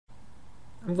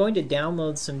I'm going to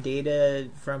download some data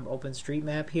from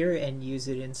OpenStreetMap here and use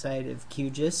it inside of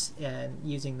QGIS, and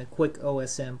using the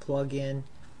QuickOSM plugin.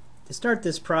 To start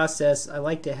this process, I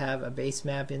like to have a base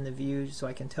map in the view so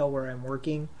I can tell where I'm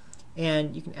working.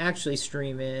 And you can actually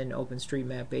stream in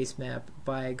OpenStreetMap base map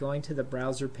by going to the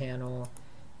browser panel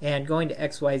and going to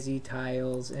XYZ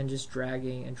tiles and just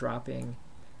dragging and dropping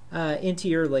into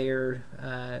your layer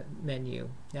menu.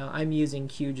 Now I'm using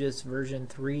QGIS version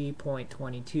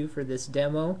 3.22 for this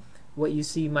demo. What you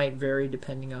see might vary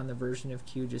depending on the version of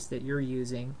QGIS that you're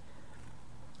using.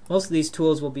 Most of these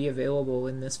tools will be available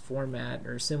in this format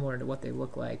or similar to what they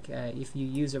look like if you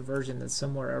use a version that's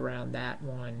somewhere around that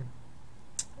one.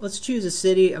 Let's choose a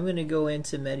city. I'm going to go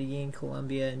into Medellin,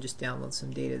 Colombia, and just download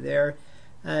some data there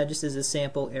just as a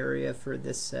sample area for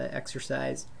this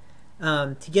exercise.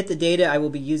 To get the data, I will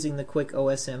be using the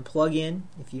QuickOSM plugin.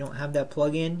 If you don't have that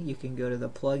plugin, you can go to the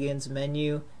Plugins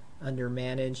menu under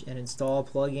Manage and Install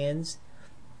Plugins,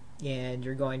 and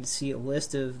you're going to see a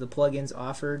list of the plugins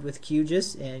offered with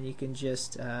QGIS, and you can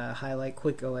just highlight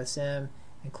QuickOSM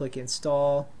and click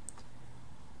Install.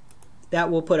 That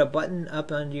will put a button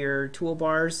up under your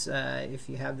toolbars if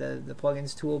you have the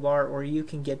plugins toolbar, or you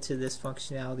can get to this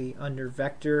functionality under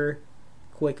Vector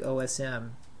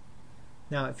QuickOSM.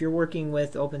 Now, if you're working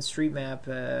with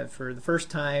OpenStreetMap for the first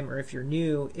time, or if you're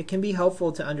new, it can be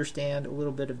helpful to understand a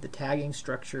little bit of the tagging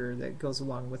structure that goes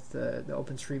along with the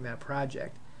OpenStreetMap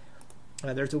project.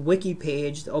 There's a wiki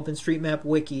page, the OpenStreetMap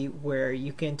wiki, where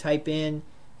you can type in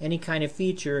any kind of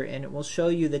feature and it will show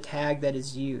you the tag that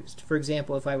is used. For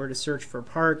example, if I were to search for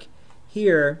park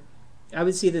here, I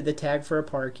would see that the tag for a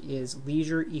park is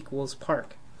leisure equals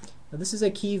park. Now, this is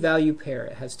a key value pair.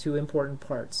 It has two important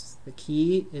parts. The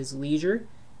key is leisure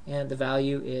and the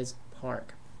value is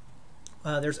park.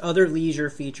 There's other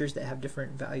leisure features that have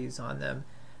different values on them.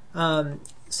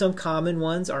 Some common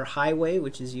ones are highway,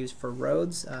 which is used for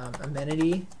roads.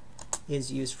 Amenity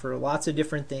is used for lots of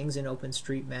different things in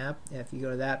OpenStreetMap. If you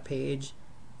go to that page,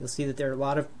 you'll see that there are a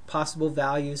lot of possible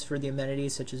values for the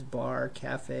amenities such as bar,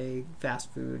 cafe,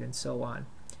 fast food, and so on.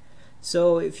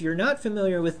 So if you're not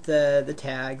familiar with the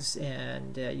tags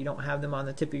and you don't have them on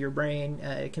the tip of your brain,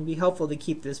 it can be helpful to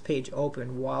keep this page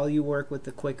open while you work with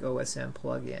the QuickOSM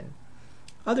plugin.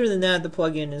 Other than that, the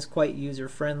plugin is quite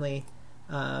user-friendly.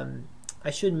 I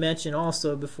should mention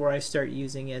also before I start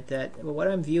using it that what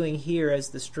I'm viewing here as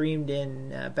the streamed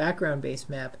in background base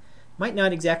map might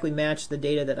not exactly match the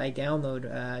data that I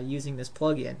download using this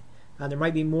plugin. There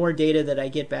might be more data that I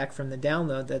get back from the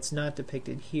download that's not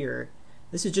depicted here.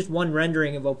 This is just one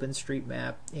rendering of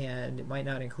OpenStreetMap, and it might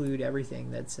not include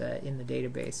everything that's in the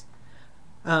database.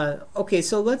 Okay,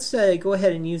 so let's go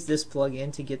ahead and use this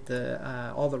plugin to get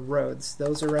all the roads.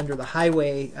 Those are under the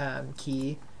highway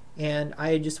key, and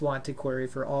I just want to query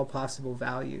for all possible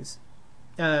values.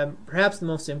 Perhaps the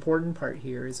most important part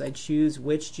here is I choose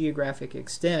which geographic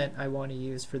extent I want to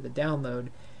use for the download,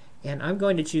 and I'm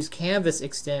going to choose canvas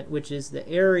extent, which is the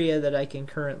area that I can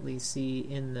currently see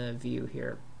in the view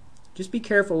here. Just be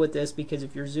careful with this, because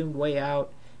if you're zoomed way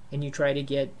out and you try to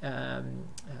get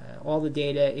all the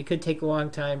data, it could take a long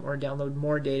time or download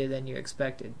more data than you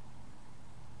expected.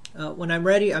 When I'm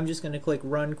ready, I'm just going to click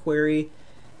Run Query,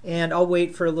 and I'll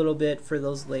wait for a little bit for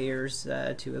those layers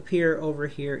to appear over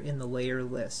here in the layer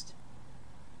list.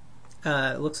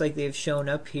 It looks like they've shown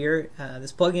up here.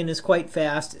 This plugin is quite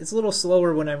fast. It's a little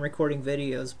slower when I'm recording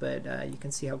videos, but you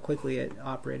can see how quickly it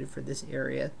operated for this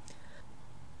area.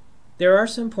 There are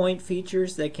some point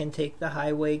features that can take the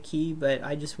highway key, but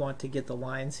I just want to get the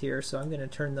lines here, so I'm going to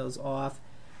turn those off.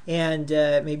 And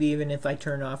maybe even if I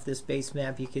turn off this base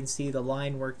map, you can see the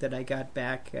line work that I got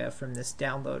back from this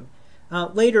download.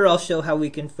 Later I'll show how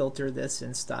we can filter this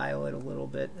and style it a little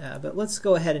bit, but let's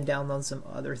go ahead and download some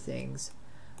other things.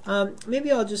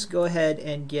 Maybe I'll just go ahead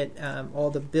and get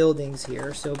all the buildings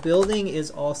here. So building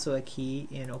is also a key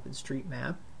in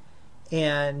OpenStreetMap.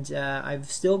 And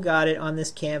I've still got it on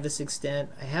this canvas extent.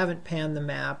 I haven't panned the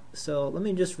map, so let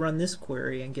me just run this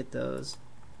query and get those.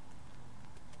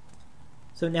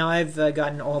 So now I've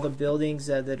gotten all the buildings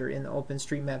that are in the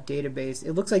OpenStreetMap database.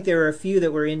 It looks like there are a few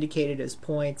that were indicated as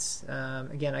points.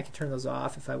 Again, I can turn those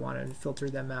off if I wanted to filter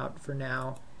them out for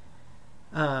now.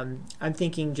 I'm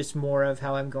thinking just more of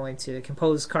how I'm going to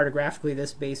compose cartographically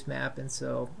this base map, and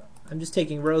so I'm just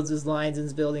taking roads as lines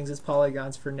and buildings as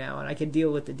polygons for now, and I can deal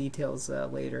with the details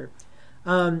later.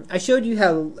 I showed you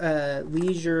how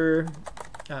leisure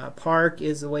park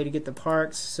is the way to get the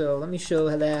parks, so let me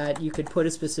show that. You could put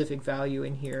a specific value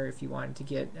in here if you wanted to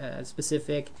get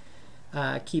specific.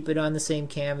 Keep it on the same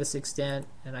canvas extent,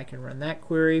 and I can run that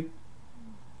query.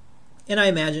 And I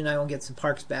imagine I will get some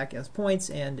parks back as points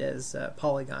and as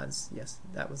polygons. Yes,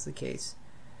 that was the case.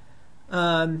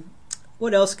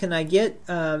 What else can I get?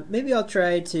 Maybe I'll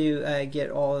try to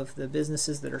get all of the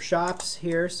businesses that are shops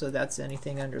here. So that's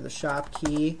anything under the shop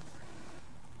key.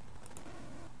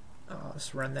 I'll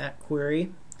just run that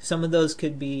query. Some of those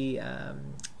could be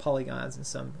polygons and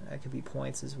some could be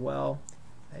points as well.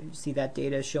 You see that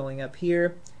data showing up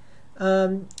here.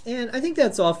 And I think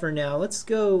that's all for now. Let's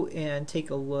go and take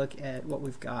a look at what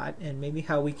we've got and maybe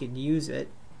how we can use it.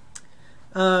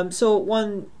 So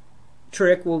one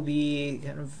trick will be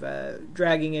kind of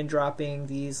dragging and dropping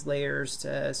these layers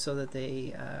so that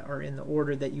they are in the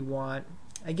order that you want.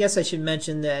 I guess I should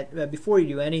mention that before you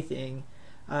do anything,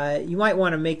 you might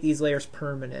want to make these layers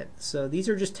permanent. So these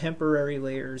are just temporary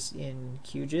layers in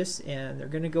QGIS, and they're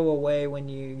going to go away when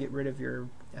you get rid of your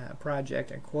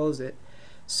project and close it.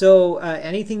 So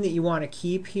anything that you want to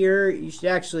keep here, you should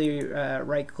actually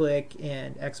right-click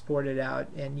and export it out,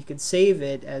 and you could save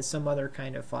it as some other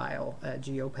kind of file, a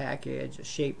GeoPackage, a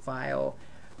shape file,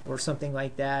 or something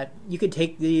like that. You could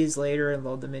take these later and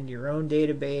load them into your own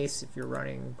database if you're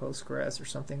running Postgres or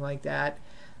something like that.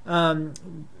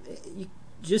 You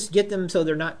just get them so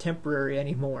they're not temporary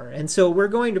anymore. And so we're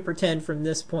going to pretend from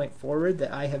this point forward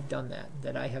that I have done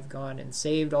that I have gone and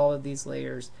saved all of these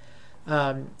layers.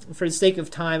 For the sake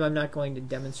of time, I'm not going to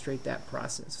demonstrate that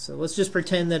process. So let's just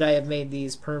pretend that I have made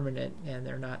these permanent and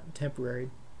they're not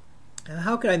temporary.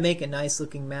 How could I make a nice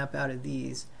looking map out of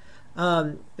these?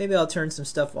 Maybe I'll turn some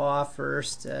stuff off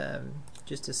first,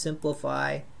 just to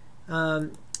simplify. I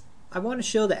want to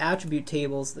show the attribute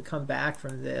tables that come back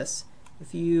from this.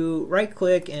 If you right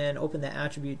click and open the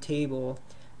attribute table,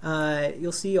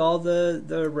 you'll see all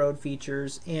the road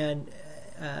features, and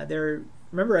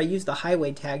remember, I used the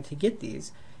highway tag to get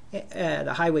these,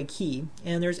 the highway key,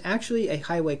 and there's actually a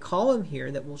highway column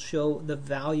here that will show the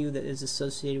value that is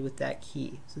associated with that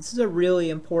key. So this is a really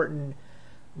important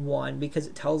one because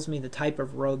it tells me the type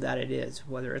of road that it is,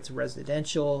 whether it's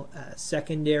residential,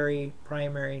 secondary,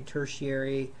 primary,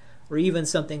 tertiary, or even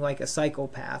something like a cycle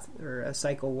path or a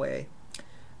cycleway.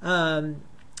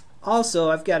 Also,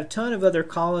 I've got a ton of other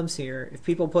columns here. If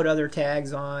people put other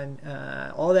tags on,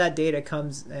 all that data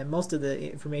comes, and most of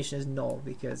the information is null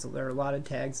because there are a lot of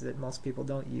tags that most people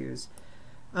don't use.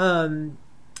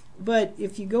 But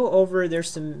if you go over,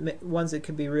 there's some ones that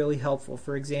could be really helpful.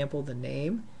 For example, the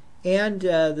name and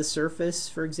the surface,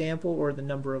 for example, or the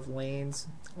number of lanes.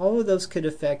 All of those could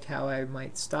affect how I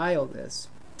might style this.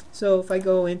 So if I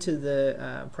go into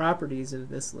the properties of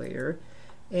this layer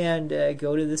and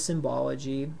go to the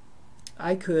symbology,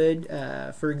 I could,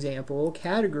 for example,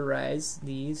 categorize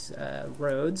these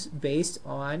roads based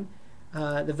on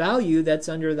the value that's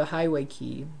under the highway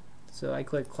key. So I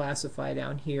click classify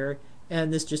down here,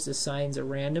 and this just assigns a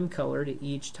random color to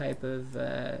each type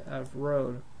of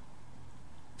road.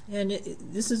 And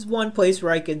this is one place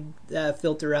where I could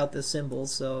filter out the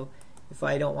symbols. So if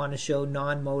I don't want to show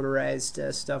non-motorized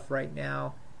stuff right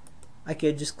now, I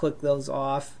could just click those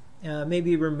off.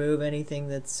 Maybe remove anything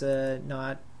that's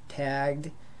not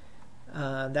tagged.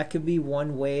 That could be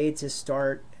one way to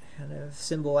start kind of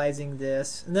symbolizing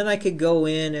this. And then I could go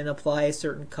in and apply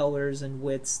certain colors and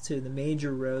widths to the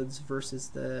major roads versus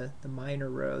the minor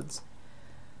roads.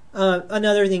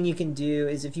 Another thing you can do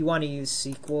is if you want to use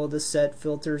SQL to set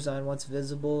filters on what's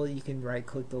visible, you can right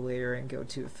click the layer and go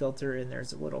to a filter, and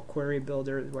there's a little query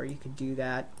builder where you could do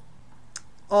that.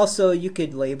 Also, you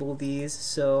could label these.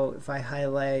 So if I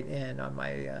highlight, and on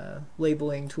my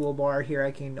labeling toolbar here,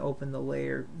 I can open the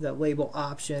label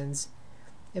options,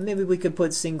 and maybe we could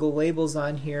put single labels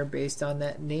on here based on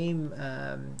that name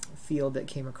field that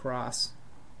came across.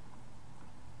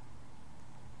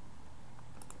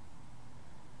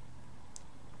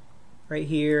 Right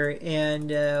here,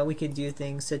 and we could do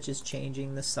things such as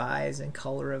changing the size and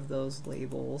color of those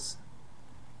labels.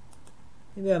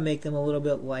 Maybe I'll make them a little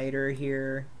bit lighter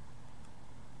here.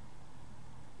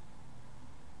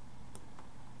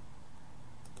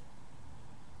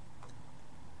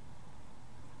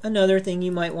 Another thing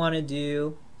you might want to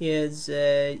do is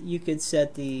you could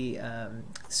set the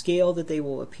scale that they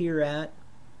will appear at.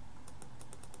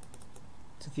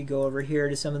 So if you go over here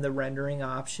to some of the rendering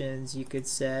options, you could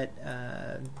set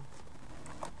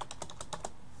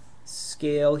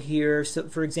scale here. So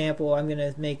for example, I'm going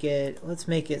to make it, let's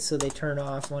make it so they turn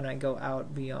off when I go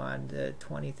out beyond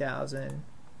 20,000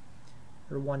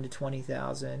 or 1 to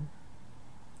 20,000.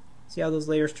 See how those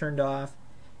layers turned off?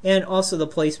 And also the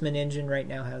placement engine right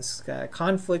now has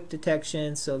conflict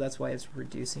detection, so that's why it's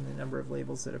reducing the number of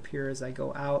labels that appear as I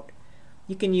go out.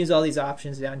 You can use all these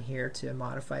options down here to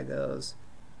modify those.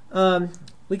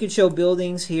 We could show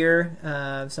buildings here.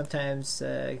 Sometimes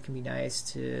it can be nice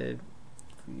to,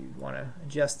 if you want to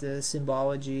adjust the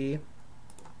symbology.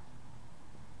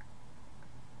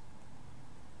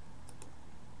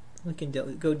 We can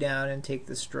go down and take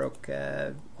the stroke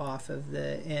off of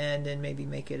the end and maybe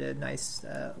make it a nice,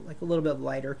 like a little bit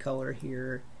lighter color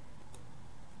here.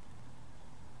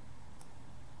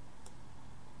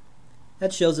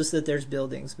 That shows us that there's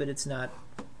buildings, but it's not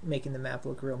making the map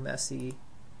look real messy.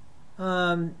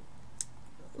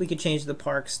 We could change the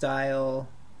park style,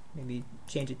 maybe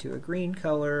change it to a green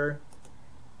color.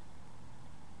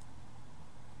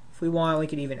 If we want, we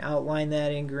could even outline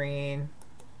that in green.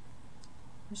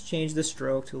 Just change the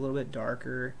stroke to a little bit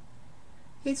darker.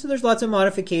 Okay, so there's lots of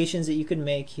modifications that you can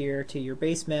make here to your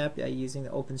base map using the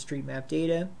OpenStreetMap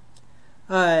data.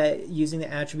 Using the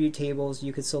attribute tables,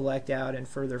 you could select out and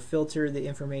further filter the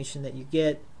information that you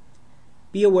get.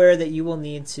 Be aware that you will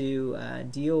need to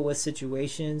deal with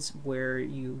situations where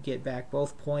you get back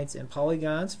both points and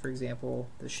polygons, for example,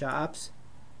 the shops.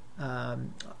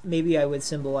 Maybe I would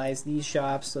symbolize these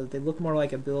shops so that they look more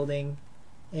like a building,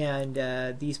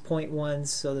 and these point ones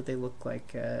so that they look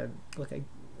like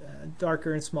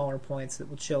darker and smaller points that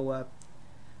would show up.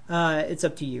 It's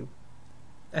up to you.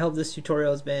 I hope this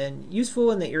tutorial has been useful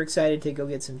and that you're excited to go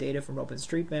get some data from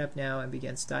OpenStreetMap now and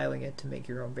begin styling it to make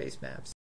your own base maps.